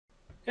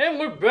And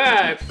we're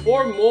back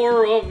for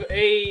more of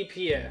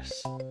APS.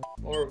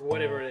 Or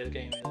whatever this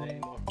game is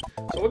anymore.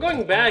 So we're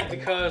going back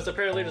because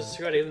apparently there's a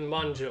secret in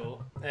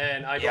Manjo.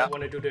 And I don't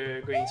want to do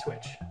the green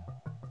switch.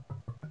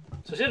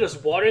 So see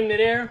there's water in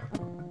midair?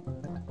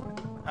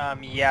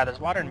 Yeah, there's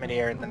water in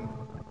midair and then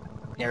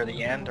near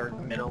the end or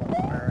middle,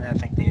 or I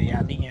think the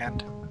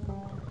end.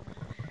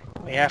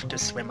 We have to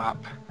swim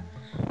up.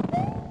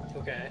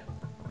 Okay.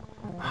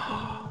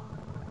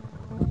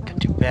 Could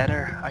do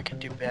better. I could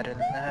do better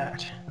than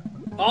that.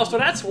 Oh, so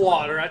that's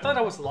water. I thought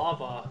that was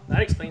lava.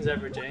 That explains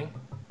everything.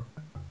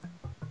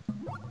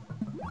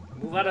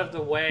 Move out of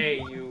the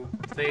way, you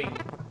thing.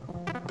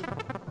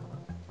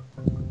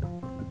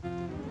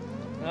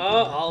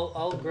 Oh,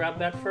 I'll grab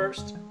that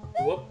first.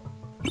 Whoop.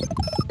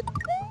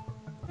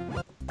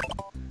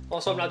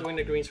 Also, I'm not doing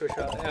the green switch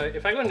route.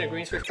 If I go in the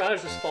green switch route, I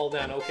just fall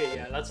down. Okay,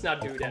 yeah, let's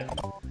not do that.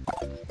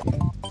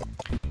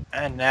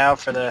 And now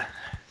for the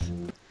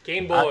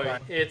Game Boy.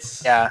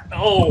 It's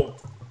oh,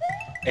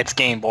 it's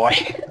Game Boy.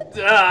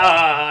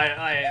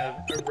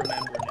 I remember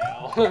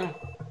now.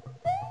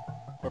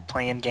 We're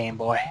playing Game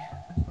Boy.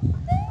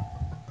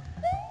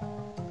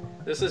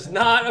 This is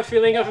not a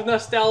feeling of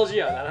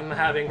nostalgia that I'm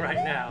having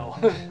right now.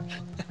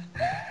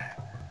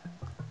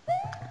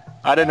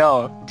 I don't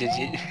know. Do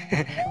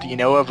you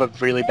know of a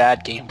really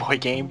bad Game Boy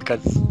game?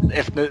 Because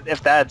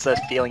if that's a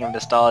feeling of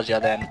nostalgia,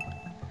 then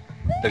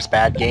there's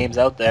bad games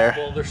out there.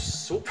 Well, there's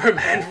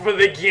Superman for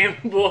the Game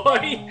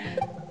Boy.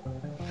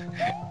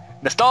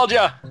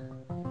 Nostalgia.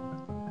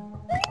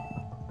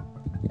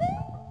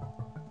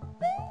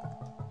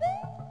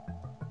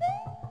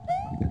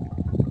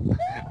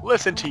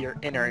 Listen to your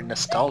inner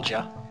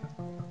nostalgia.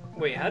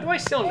 Wait, how do I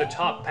stay on the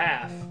top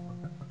path?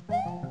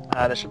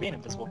 There should be an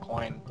invisible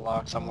coin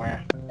block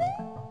somewhere.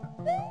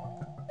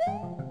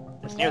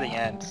 It's near the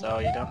end, so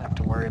you don't have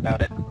to worry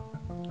about it.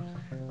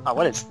 Oh,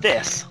 what is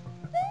this?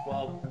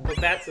 Well, but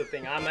that's the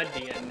thing. I'm at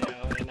the end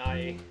now, and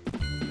I...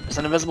 There's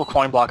an invisible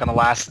coin block on the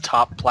last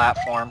top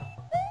platform.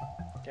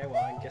 Okay,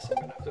 well, I guess I'm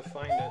gonna have to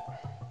find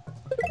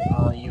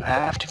it. You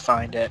have to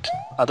find it.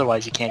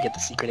 Otherwise, you can't get the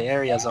secret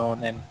area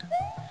zone, and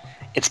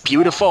it's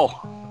beautiful.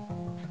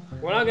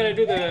 We're not gonna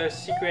do the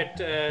secret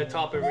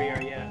top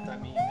area yet. I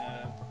mean,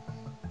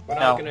 we're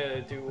not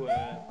gonna do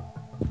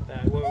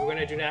that. We're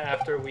gonna do that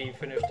after we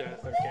finish the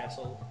third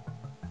castle.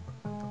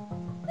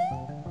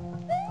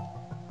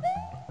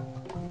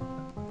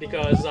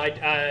 Because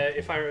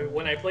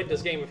when I played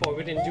this game before,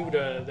 we didn't do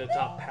the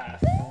top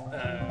path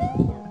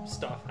or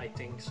stuff. I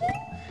think so.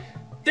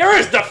 There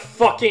is the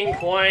fucking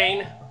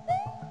coin.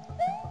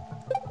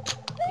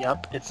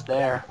 Yep, it's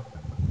there.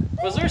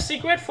 Was there a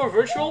secret for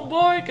Virtual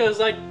Boy? Because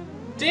I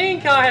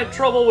think I had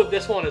trouble with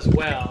this one as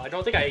well. I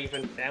don't think I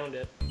even found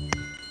it.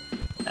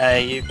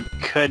 You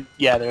could,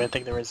 yeah, I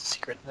think there is a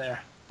secret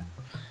there.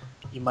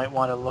 You might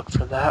want to look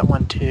for that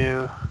one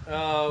too.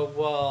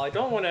 Well, I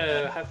don't want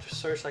to have to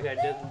search like I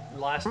did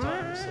last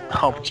time, so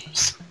oh,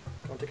 jeez.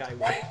 I don't think I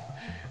would.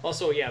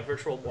 Also, yeah,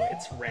 Virtual Boy,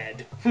 it's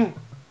red.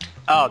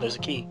 Oh, there's a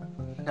key.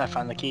 I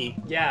found the key.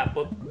 Yeah,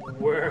 but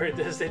where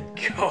does it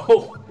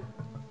go?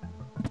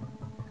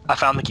 I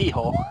found the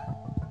keyhole.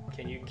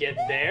 Can you get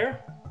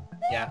there?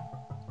 Yeah.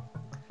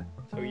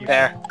 So you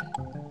there.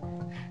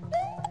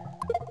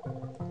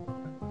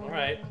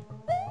 Alright.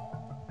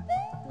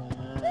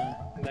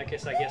 In that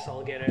case, I guess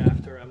I'll get it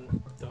after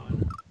I'm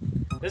done.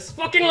 This is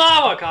fucking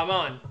lava! Come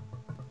on!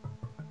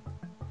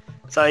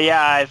 So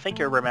yeah, I think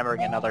you're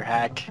remembering another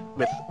hack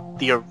with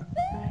the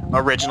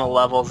original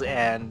levels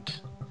and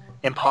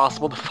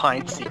impossible to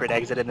find secret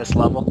exit in this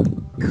level.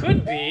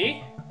 Could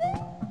be.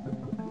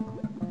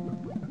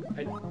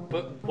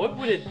 But what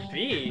would it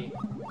be?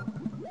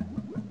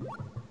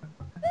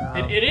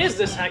 It is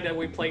this hack that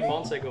we played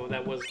months ago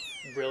that was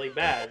really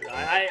bad.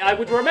 I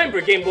would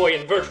remember Game Boy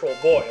and Virtual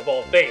Boy, of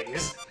all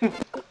things.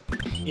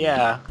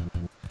 Yeah.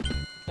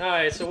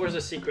 Alright, so where's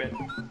the secret?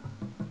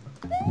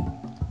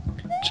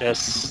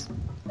 Just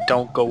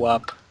don't go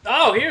up.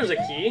 Oh, here's a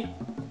key.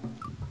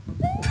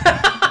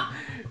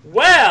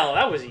 Well,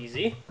 that was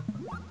easy.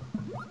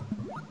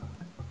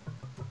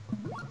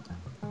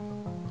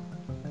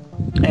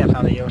 Hey, I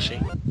found a Yoshi.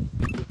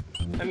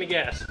 Let me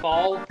guess.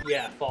 Fall?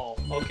 Yeah, fall.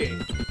 Okay.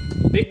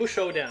 Big Boo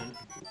Showdown.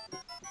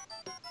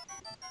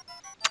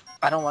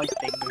 I don't like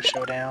Big Boo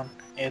Showdown.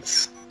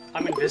 It's...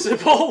 I'm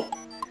invisible?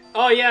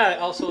 Oh yeah,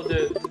 also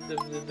the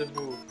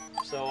boo.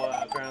 So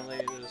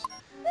apparently there's...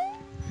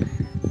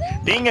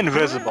 Being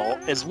invisible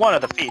is one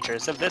of the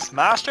features of this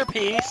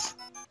masterpiece.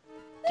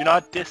 Do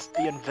not diss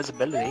the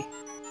invisibility.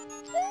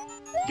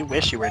 You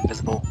wish you were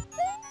invisible.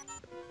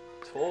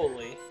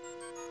 Totally.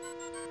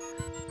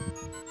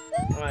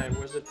 Alright,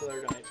 where's the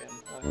third item?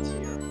 Oh, it's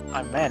here.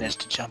 I managed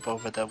to jump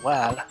over the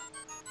well.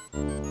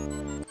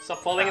 Stop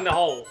falling in the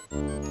hole.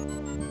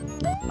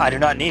 I do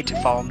not need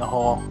to fall in the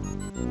hole.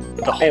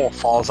 The hole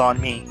falls on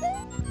me.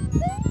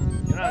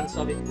 You're not in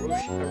Soviet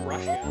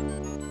Russia.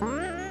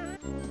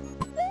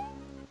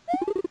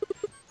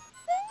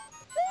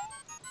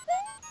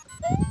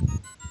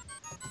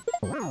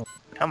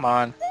 Come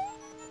on.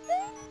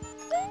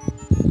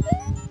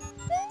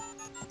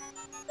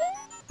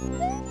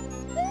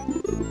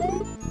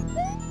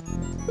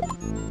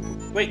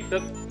 Wait,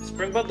 the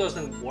springboard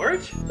doesn't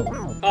work?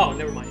 Oh,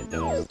 never mind, it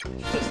does.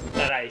 It's just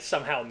that I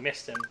somehow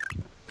missed him.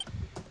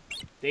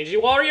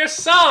 Ninja Warrior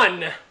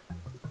Son!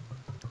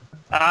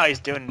 Ah, he's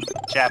doing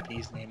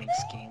Japanese naming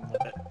scheme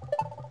with it.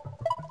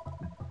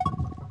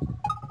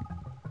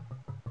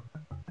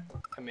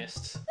 I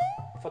missed.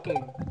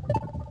 Fucking...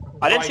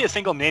 I didn't see a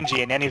single ninja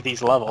in any of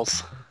these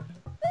levels.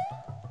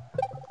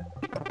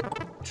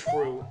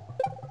 True.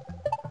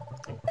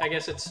 I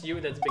guess it's you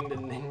that's being the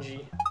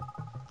ninja.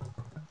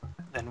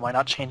 Then why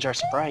not change our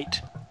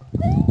sprite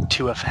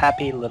to a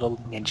happy little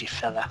ninja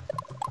fella?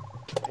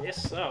 I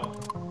guess so.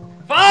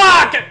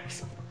 Fuck!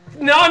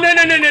 No, no,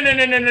 no, no, no, no,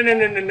 no, no, no, no,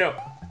 no, no, no.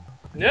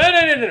 No,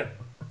 no, no, no,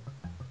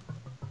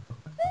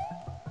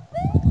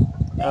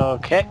 no.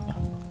 Okay.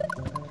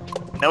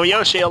 No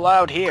Yoshi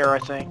allowed here, I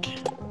think.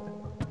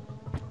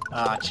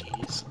 Ah,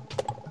 jeez.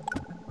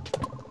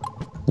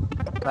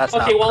 That's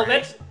okay, not well,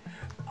 great. that's...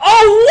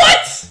 Oh,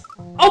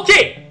 what?!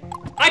 Okay!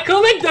 I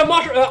collect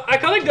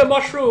the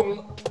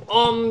mushroom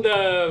on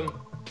the...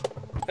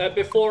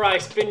 before I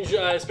spin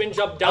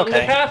jump down the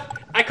path.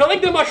 I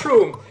collect the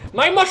mushroom!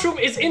 My mushroom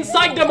is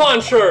inside the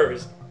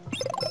monsters!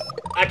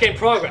 I can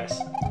progress.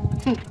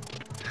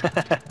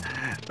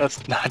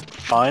 That's not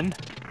fun.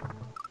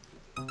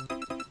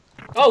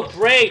 Oh,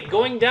 great!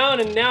 Going down,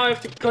 and now I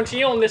have to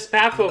continue on this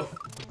path of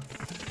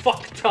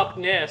fucked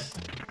upness.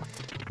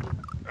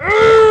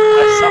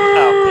 I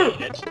somehow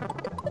made it.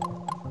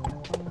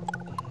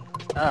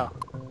 Oh.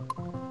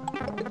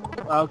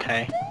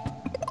 Okay.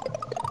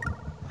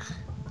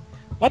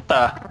 What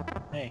the?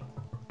 Hey.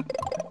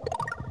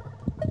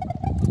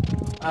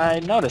 I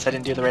noticed I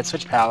didn't do the Red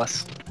Switch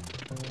Palace.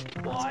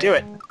 Why? Let's do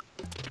it.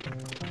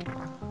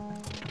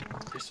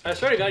 I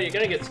swear to God, you're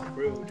gonna get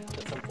screwed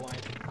at some point.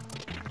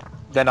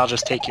 Then I'll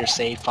just take your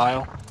save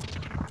file.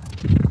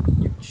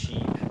 You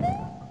cheap.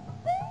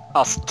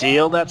 I'll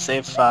steal that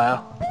save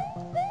file.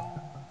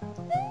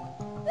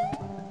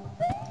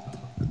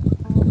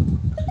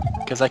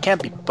 Because I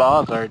can't be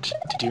bothered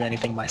to do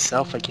anything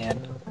myself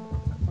again.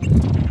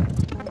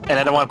 And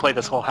I don't want to play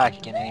this whole hack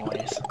again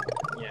anyways.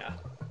 Yeah.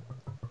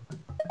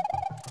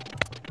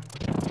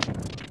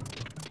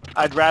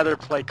 I'd rather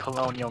play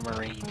Colonial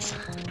Marines.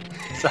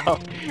 So...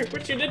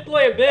 Which you did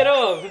play a bit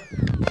of!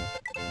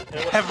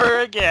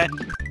 Never again!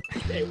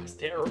 It was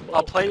terrible.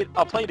 I'll play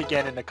it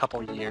again in a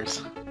couple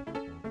years.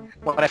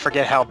 When I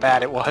forget how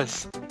bad it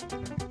was.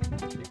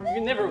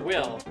 You never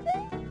will.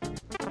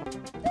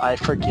 I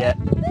forget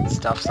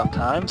stuff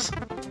sometimes.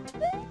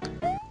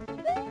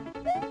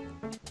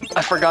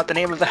 I forgot the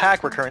name of the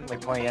hack we're currently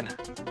playing.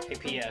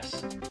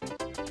 APS.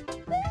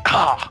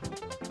 Ah!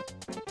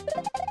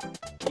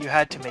 You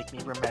had to make me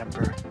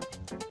remember.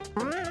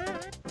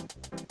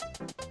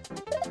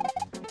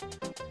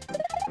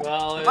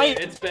 Well,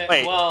 it's been...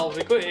 Wait. Well,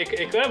 it could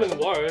have been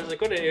worse. It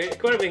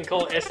could have been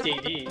called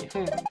STD.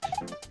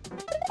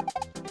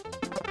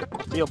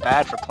 I feel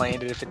bad for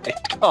playing it if it did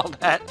call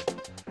that.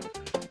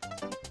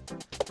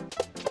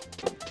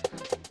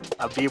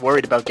 I'd be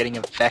worried about getting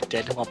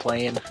infected while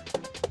playing.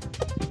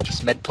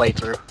 Just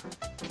mid-playthrough.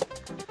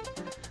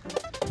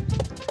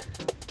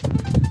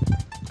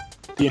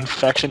 The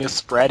infection is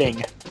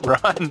spreading.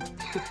 Run!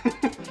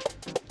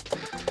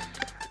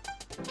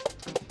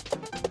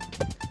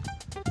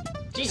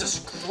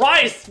 Jesus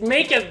Christ,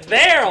 make it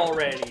there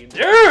already!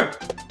 There!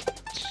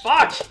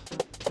 Fuck!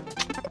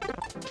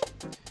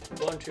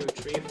 1, 2,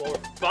 3, 4,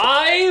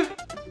 5!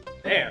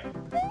 There.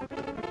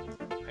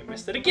 I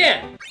missed it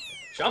again.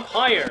 Jump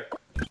higher.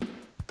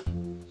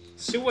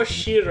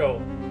 Suwashiro.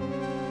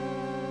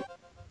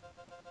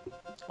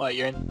 What,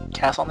 you're in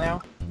castle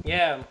now?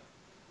 Yeah.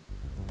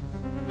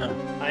 No.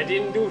 I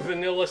didn't do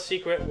Vanilla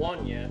Secret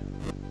 1 yet.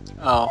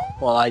 Oh,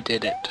 well I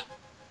did it.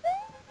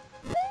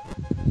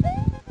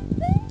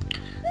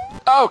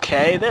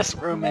 Okay, this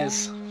room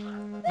is...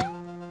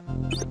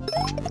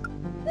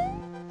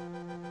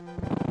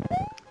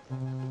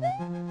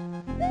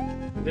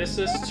 This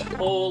is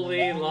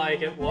totally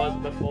like it was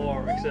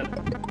before, except...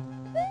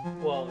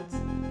 Well, it's...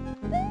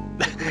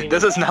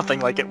 This is nothing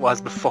like it was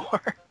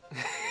before.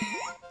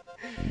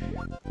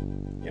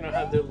 You know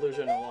how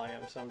delusional I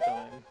am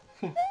sometimes.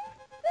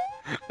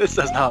 This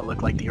does not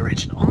look like the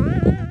original.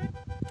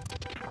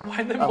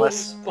 Why are they both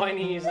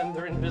spinies and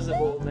they're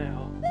invisible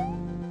now?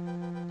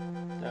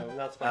 No,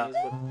 not spinies,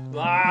 but...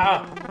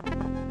 Ah!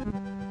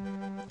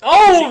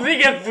 Oh, they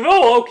get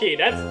through! Okay,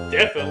 that's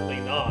definitely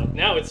not.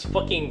 Now it's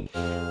fucking...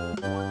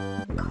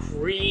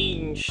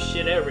 green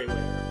shit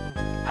everywhere.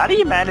 How do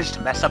you manage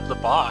to mess up the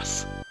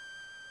boss?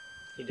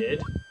 He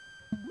did?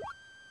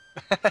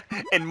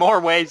 In more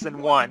ways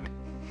than one.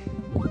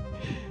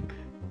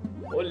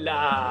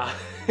 Hola!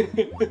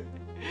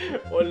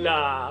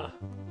 Hola!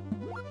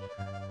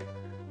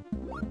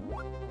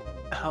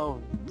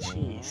 Oh,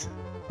 jeez.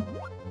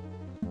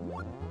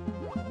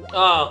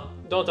 Oh,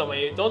 don't tell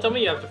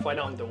me you have to fight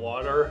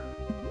underwater.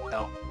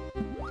 No.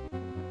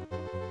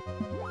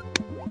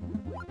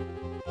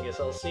 I guess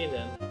I'll see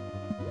then.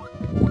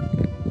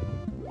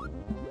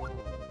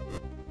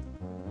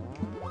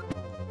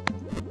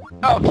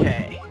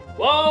 Okay.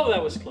 Whoa,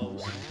 that was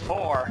close.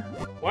 4.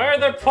 Why are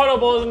there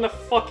puddles in the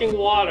fucking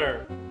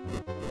water?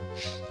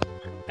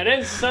 And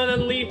then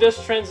suddenly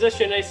this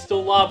transitions to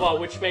lava,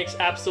 which makes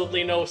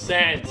absolutely no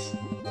sense.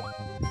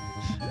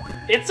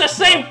 It's the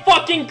same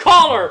fucking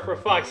color, for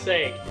fuck's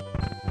sake!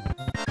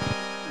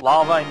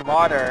 Lava and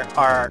water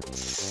are...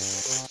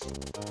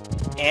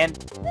 And...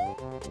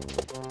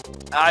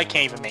 I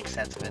can't even make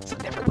sense of it, so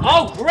never mind.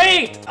 Oh,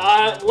 great!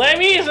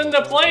 Lemmy is in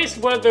the place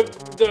where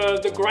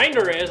the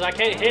grinder is. I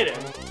can't hit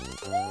him.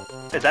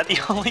 Is that the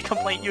only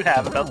complaint you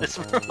have about this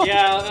room?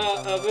 Yeah,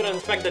 other than the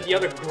fact that the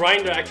other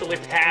grinder actually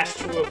passed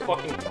through a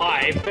fucking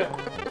pipe.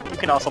 You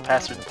can also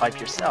pass through the pipe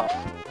yourself.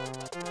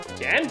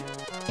 Can?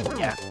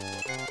 Yeah.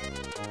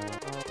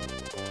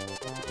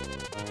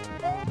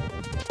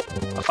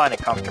 I find it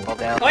comfortable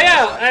down. Oh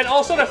yeah, and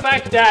also the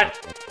fact that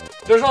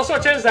there's also a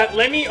chance that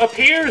Lemmy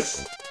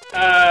appears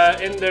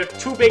in the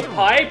too big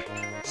pipe,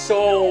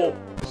 so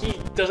he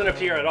doesn't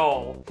appear at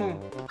all.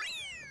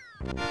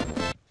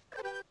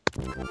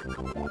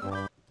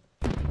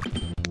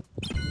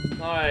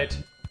 Alright,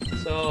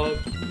 so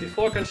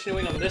before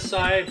continuing on this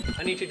side,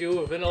 I need to do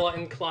a vanilla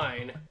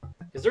incline.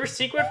 Is there a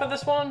secret for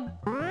this one?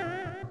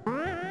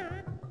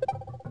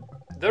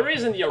 There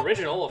is in the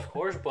original, of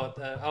course, but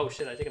oh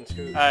shit, I think I'm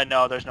screwed.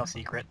 No, there's no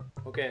secret.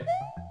 Okay.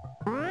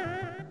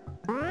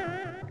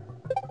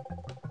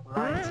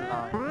 Lines.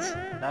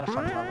 Not a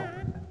fun level.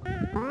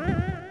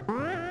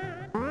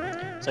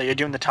 So you're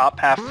doing the top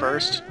half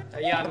first?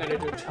 Yeah, I'm gonna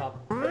do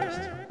top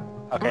first.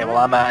 Okay, well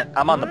I'm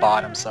on the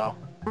bottom, so...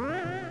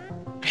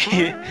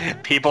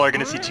 People are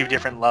gonna see 2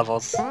 different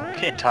levels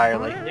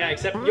entirely. Yeah,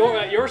 except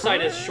your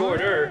side is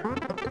shorter,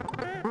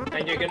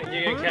 and you're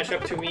gonna catch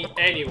up to me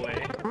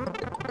anyway.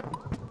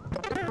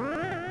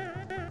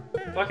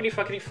 Fuckity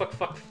fuckity fuck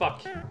fuck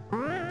fuck.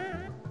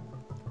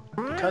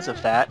 Because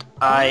of that,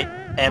 I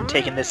am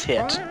taking this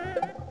hit.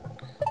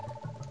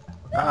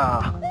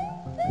 Ah.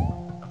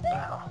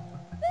 Wow.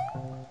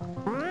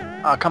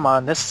 Oh, come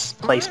on, this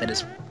placement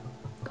is...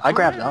 I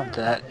grabbed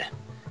onto that.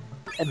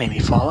 It made me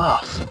fall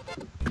off.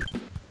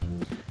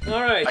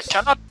 Alright. I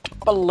cannot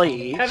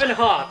believe... Heaven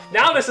Hop.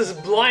 Now this is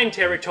blind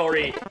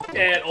territory.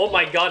 And oh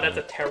my god, that's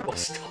a terrible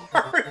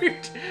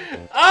start.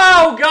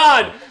 Oh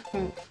god!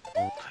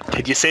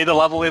 Did you say the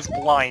level is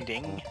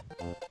blinding?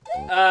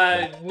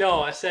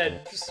 No, I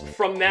said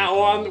from now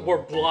on,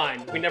 we're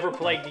blind. We never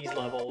played these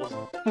levels.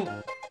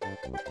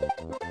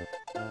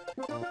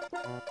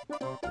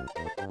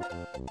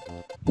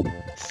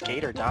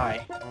 Skate or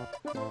die.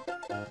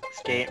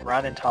 Skate,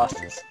 run, and toss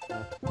this.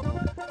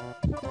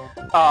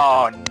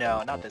 Oh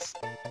no, not this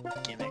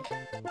gimmick.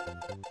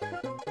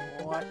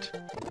 What?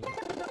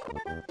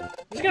 I'm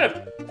just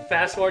gonna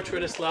fast forward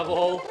through this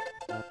level.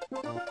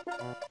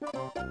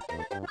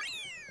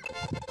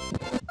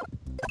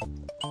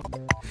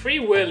 Free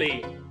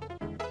Willy.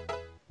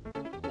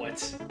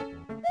 What?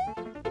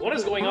 What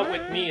is going on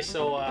with me?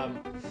 So I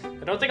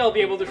don't think I'll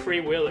be able to Free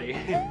Willy.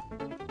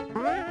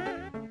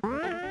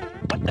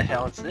 What the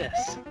hell is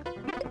this?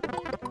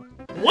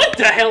 What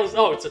the hell is?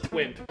 Oh, it's a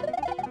twimp.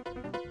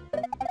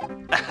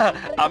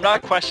 I'm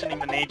not questioning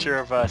the nature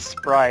of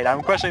Sprite,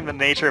 I'm questioning the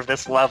nature of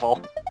this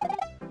level.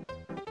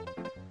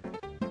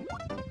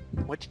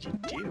 What did you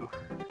do?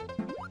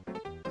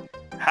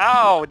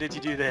 How did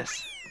you do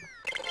this?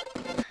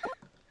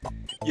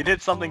 You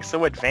did something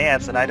so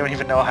advanced and I don't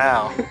even know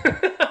how.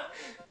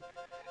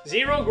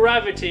 Zero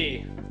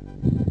gravity.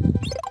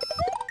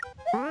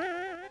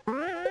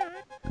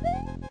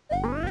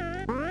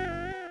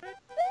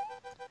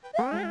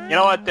 You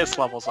know what? This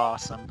level's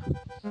awesome.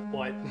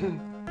 What?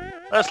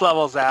 This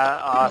level's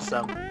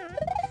awesome.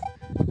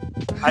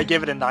 I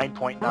give it a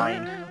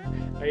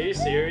 9.9. Are you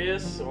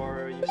serious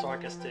or are you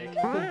sarcastic?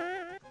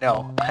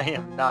 No, I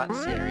am not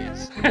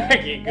serious.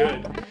 Okay,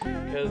 good.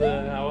 Because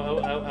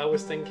I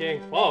was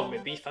thinking, wow,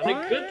 maybe he found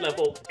a good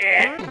level.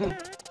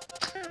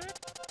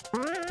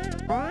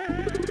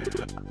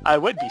 I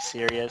would be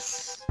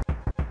serious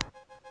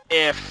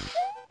if...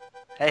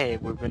 Hey,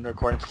 we've been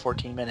recording for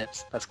 14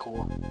 minutes. That's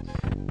cool.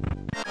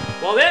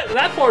 Well,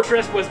 that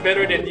fortress was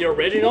better than the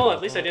original.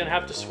 At least I didn't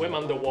have to swim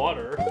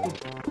underwater.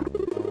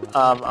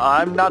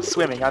 I'm not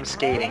swimming. I'm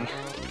skating.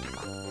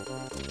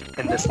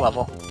 In this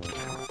level.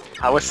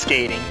 I was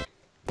skating.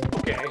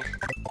 Okay.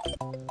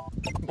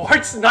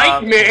 Bart's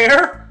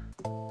nightmare?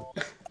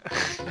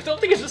 I don't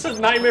think it's just a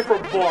nightmare for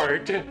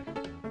Bart.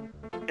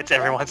 It's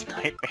everyone's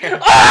nightmare.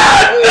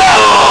 Ah,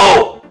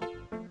 no!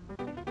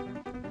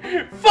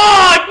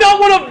 Fuck! Not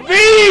one of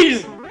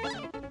these!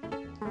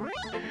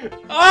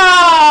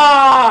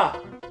 Ah!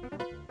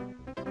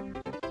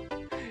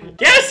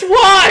 Guess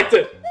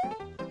what?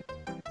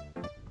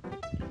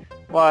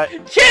 What?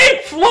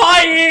 Keep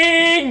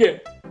flying!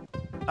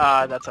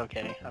 That's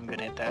okay. I'm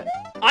good at that.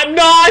 I'm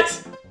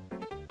not!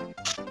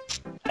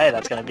 Hey,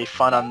 that's gonna be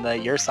fun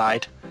on your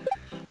side.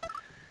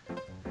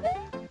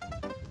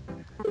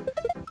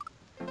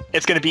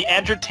 It's gonna be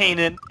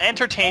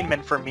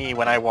entertainment for me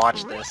when I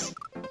watch this.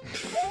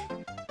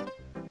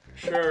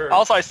 Sure.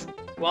 Also,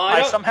 well,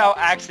 I somehow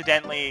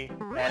accidentally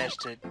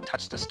managed to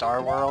touch the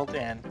Star World,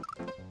 and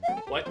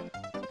What?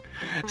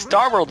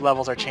 Star World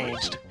levels are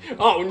changed.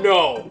 Oh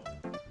no!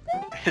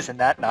 Isn't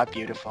that not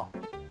beautiful?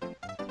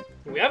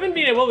 We haven't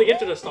been able to get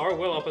to the Star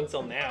World up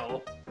until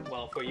now.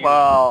 Well, for you.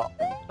 Well,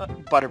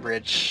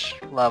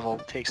 Butterbridge level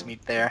takes me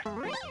there.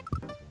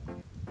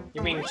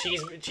 You mean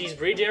Cheese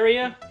Bridge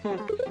area?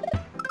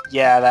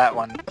 Yeah, that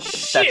one.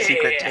 Shit. That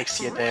secret takes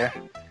you there.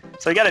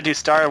 So you gotta do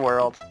Star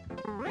World.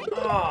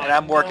 Oh, And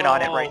I'm working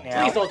on it right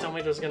now. Please don't tell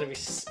me there's gonna be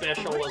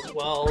special as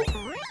well.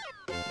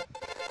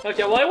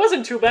 Okay, well it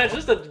wasn't too bad,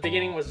 just at the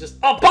beginning was just...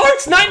 Oh,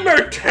 Bart's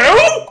Nightmare 2?!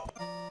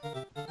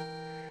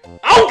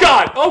 Oh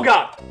god! Oh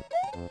god!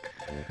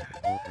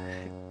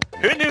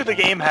 Who knew the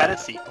game had a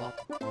sequel?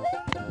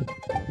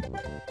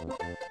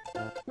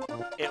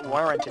 It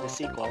warranted a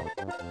sequel.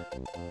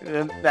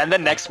 And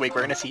then next week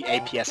we're gonna see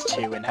APS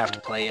 2 and have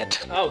to play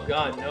it. Oh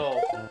god, no.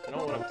 I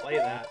don't want to play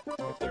that,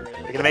 if there is.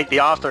 You're gonna make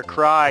the author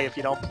cry if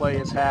you don't play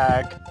his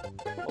hack.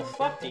 Well,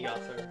 fuck the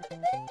author.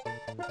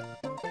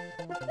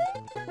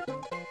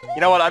 You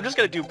know what, I'm just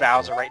gonna do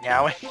Bowser right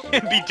now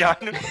and be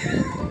done.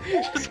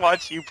 Just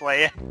watch you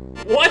play it.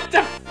 What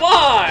the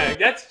fuck?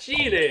 That's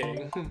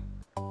cheating!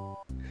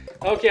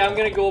 Okay, I'm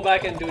gonna go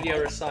back and do the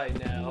other side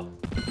now.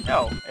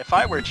 No, if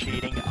I were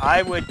cheating,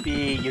 I would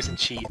be using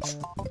cheats.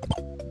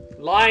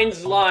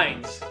 Lines.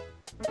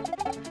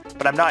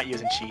 But I'm not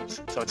using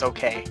cheats, so it's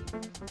okay.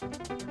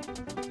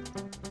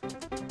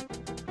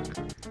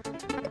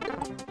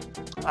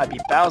 I'd be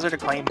Bowser to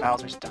claim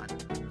Bowser's done.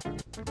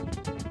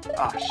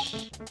 Ah,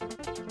 shh.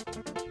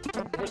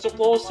 We're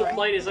supposed to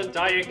play this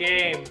entire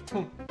game.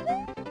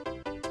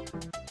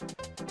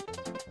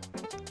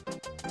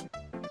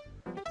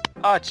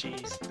 Oh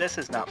jeez, this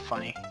is not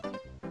funny.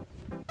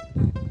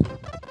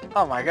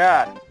 Oh my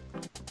god.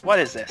 What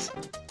is this?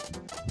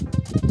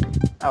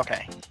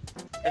 Okay.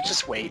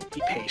 Just wait,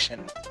 be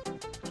patient.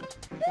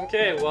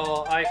 Okay,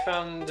 well, I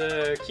found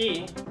the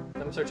key.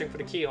 I'm searching for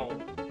the keyhole.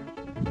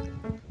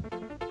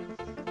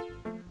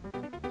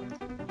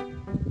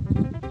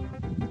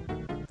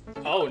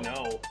 Oh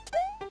no.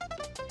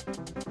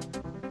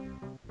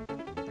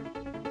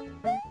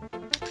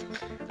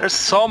 There's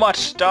so much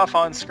stuff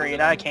on screen,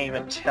 I can't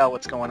even tell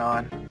what's going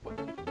on.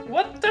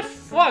 What the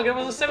fuck? There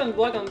was a 7th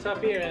block on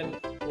top here, and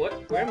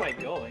what? Where am I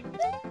going?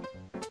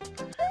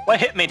 What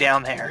hit me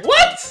down there?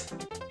 What?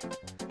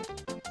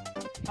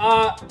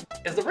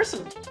 Is the rest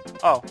of...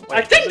 Oh, wait.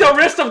 I think the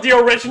rest of the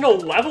original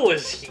level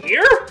is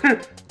here?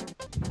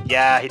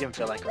 Yeah, he didn't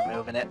feel like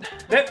removing it.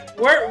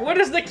 Where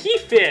does the key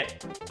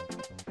fit?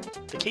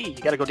 The key,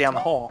 you gotta go down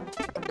the hole.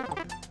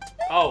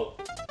 Oh,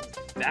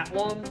 that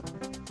one?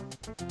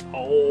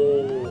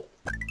 Oh.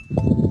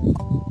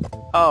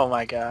 Oh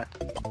my god.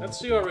 Let's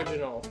do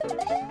original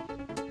first.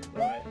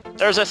 Right.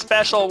 There's a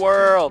special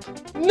world!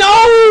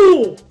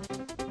 No!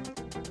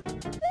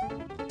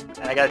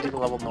 And I gotta do the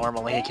level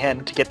normally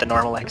again to get the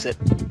normal exit.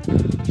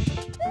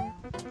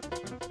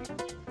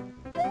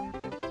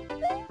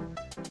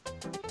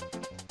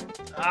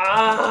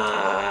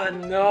 Ah,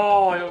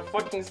 no, a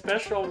fucking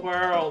special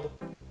world.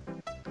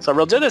 So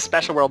we'll do this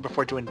special world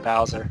before doing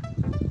Bowser.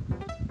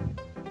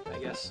 I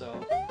guess so.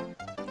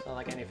 It's not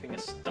like anything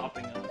is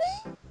stopping us.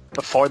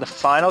 Before the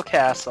final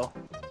castle.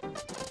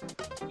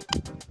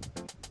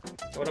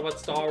 What about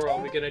Star World?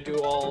 Are we gonna do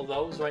all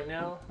those right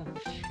now?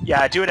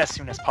 Yeah, do it as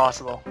soon as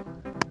possible.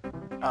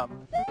 What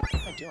am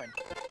I doing?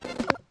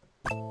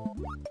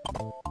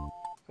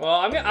 Well,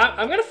 I'm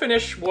gonna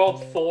finish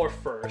World 4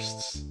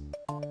 first.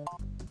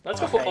 Let's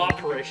go for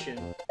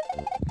Operation.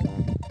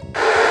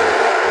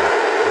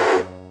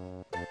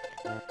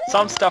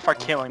 Some stuff are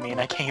killing me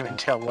and I can't even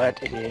tell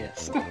what it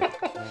is.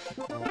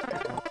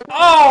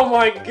 Oh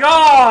my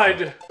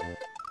god!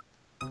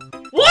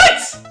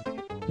 What?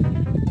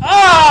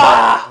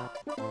 Ah!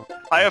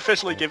 I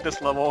officially give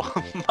this level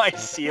my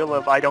seal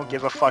of I don't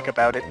give a fuck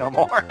about it no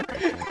more.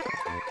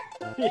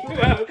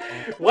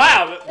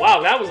 Wow,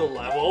 that was a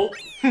level.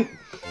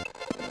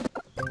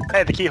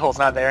 Hey, the keyhole's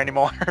not there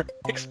anymore.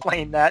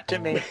 Explain that to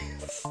me.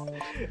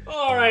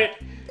 Alright,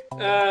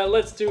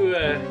 let's do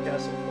a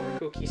castle for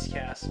Cookie's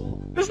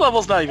Castle. This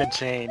level's not even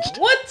changed.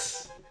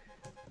 What?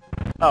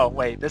 Oh,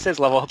 wait, this is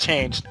level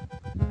changed.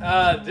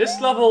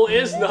 This level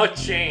is not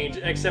changed,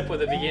 except for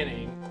the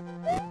beginning.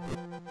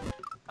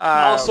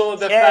 Also,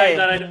 the fact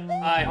that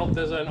I hope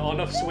there's an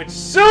on-off switch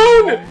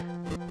soon!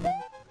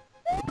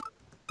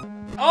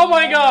 Oh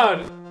my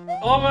god!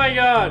 Oh my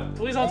god!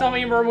 Please don't tell me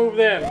you remove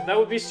them. That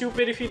would be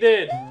stupid if you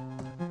did.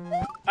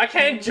 I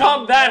can't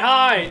jump that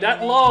high,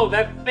 that low,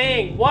 that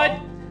thing. What?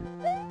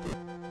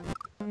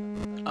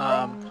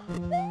 I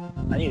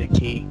need a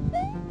key.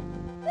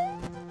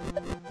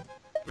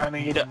 I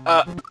need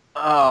oh,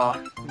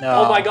 no.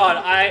 Oh my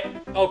god,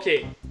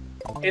 okay.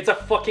 It's a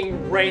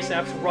fucking race, I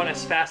have to run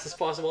as fast as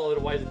possible,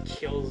 otherwise it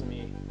kills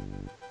me.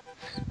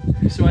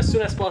 So as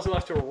soon as possible I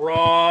have to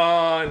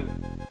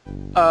run!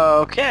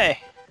 Okay.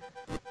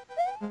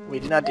 We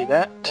did not do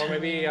that. Or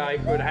maybe I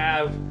could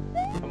have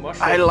a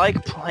mushroom. I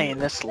like playing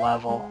this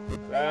level.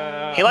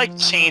 He like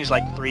changed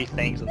like 3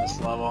 things in this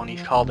level and he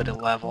called it a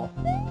level.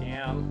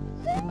 Damn.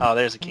 Oh,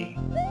 there's a key.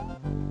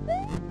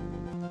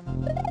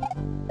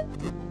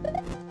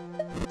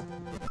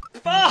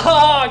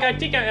 I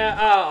think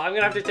I'm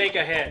gonna have to take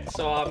a hit,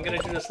 so I'm gonna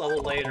do this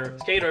level later.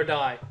 Skate or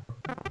die.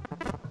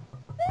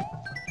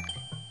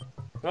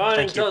 Run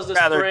until the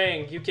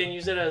spring. You can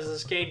use it as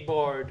a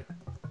skateboard.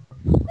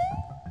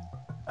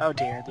 Oh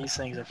dear, these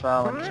things are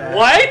falling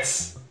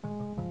fast.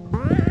 What?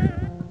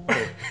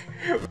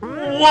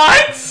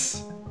 What?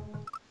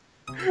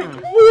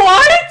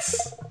 What?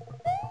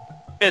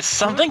 Is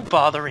something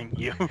bothering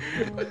you?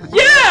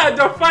 Yeah,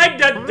 the fact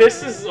that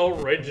this is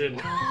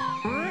original.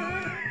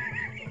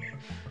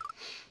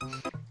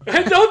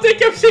 I don't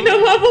think I've seen a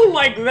level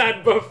like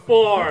that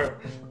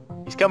before.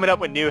 He's coming up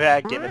with new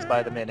hack gimmicks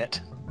by the minute.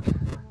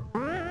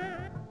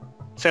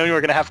 Soon we're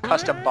gonna have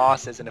custom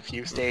bosses in a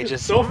few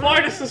stages. So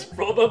far, this is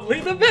probably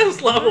the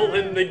best level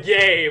in the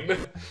game.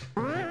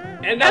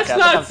 And that's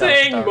not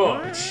saying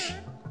much.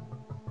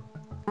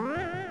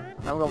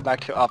 I'm going back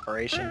to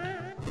Operation.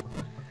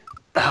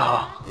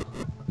 Oh,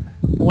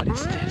 what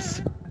is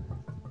this?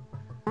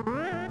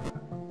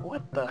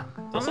 What the?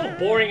 That's so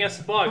boring as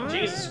fuck.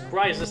 Jesus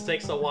Christ, this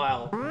takes a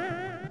while.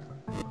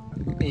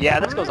 Yeah,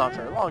 this goes on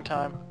for a long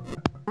time.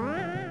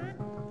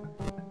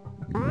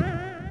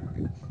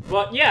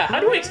 But yeah, how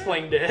do I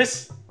explain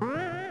this?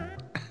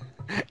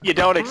 You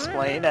don't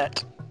explain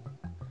it.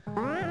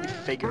 You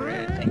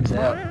figure things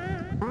out.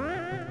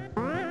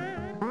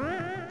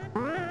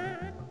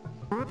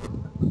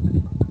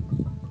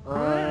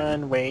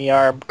 And we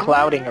are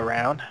clouding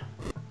around.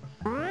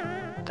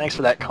 Thanks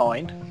for that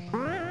coin.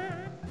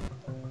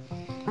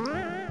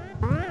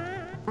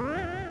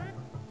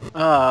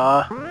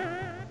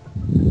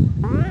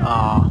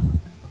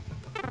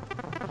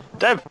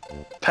 Did I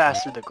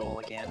pass through the goal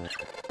again?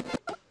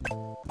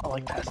 I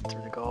like passing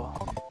through the goal.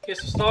 Okay,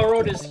 so Star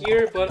Road is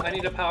here, but I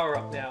need a power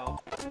up now.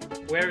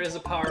 Where is the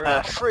power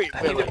up?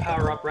 I need a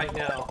power up right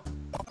now.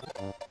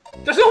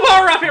 There's no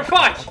power up here,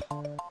 fuck!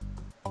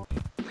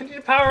 I need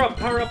a power up,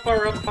 power up,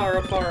 power up, power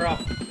up, power up.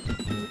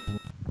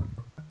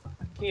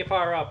 Give me a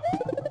power up.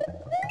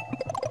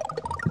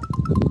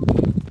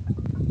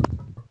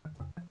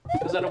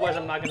 Because otherwise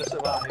I'm not gonna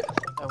survive.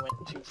 I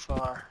went too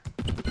far.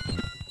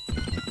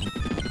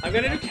 I'm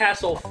gonna do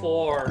Castle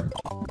 4.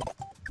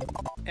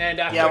 And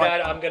after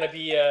that, I'm gonna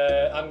be,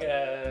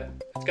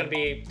 it's gonna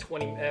be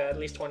 20, at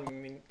least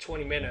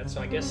 20 minutes,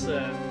 so I guess,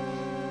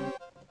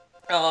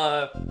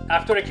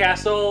 after the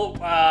castle,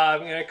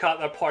 I'm gonna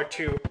cut part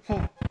 2.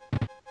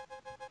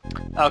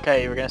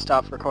 Okay, we're gonna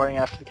stop recording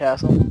after the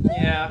castle?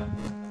 Yeah.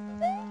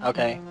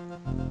 Okay.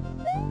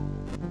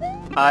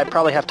 I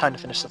probably have time to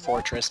finish the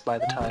fortress by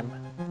the time.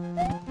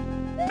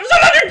 There's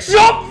another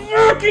jump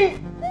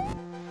working!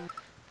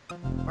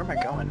 Where am I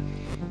going?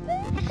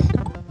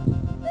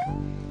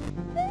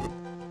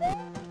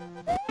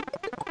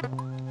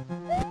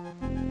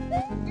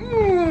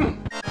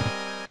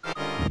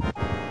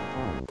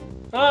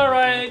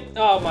 Alright.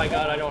 Oh my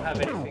god, I don't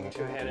have anything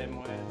to hit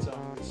him with, so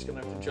I'm just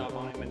gonna have to jump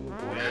on him and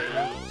wait.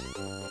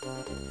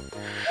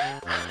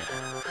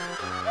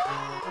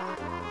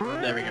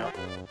 There we go.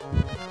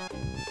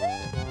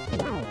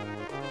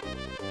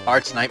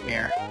 Art's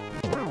Nightmare.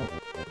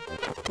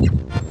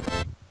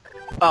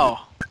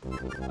 Oh.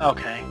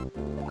 Okay.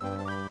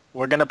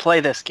 We're gonna play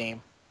this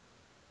game.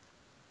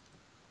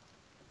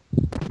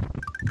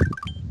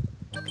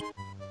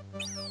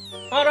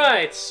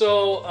 Alright,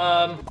 so,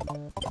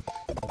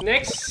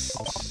 next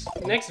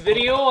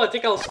video, I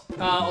think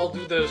I'll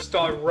do the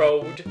Star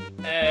Road,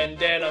 and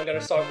then I'm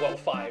gonna start World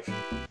 5.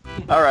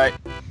 Alright.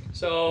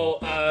 So,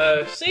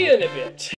 see you in a bit.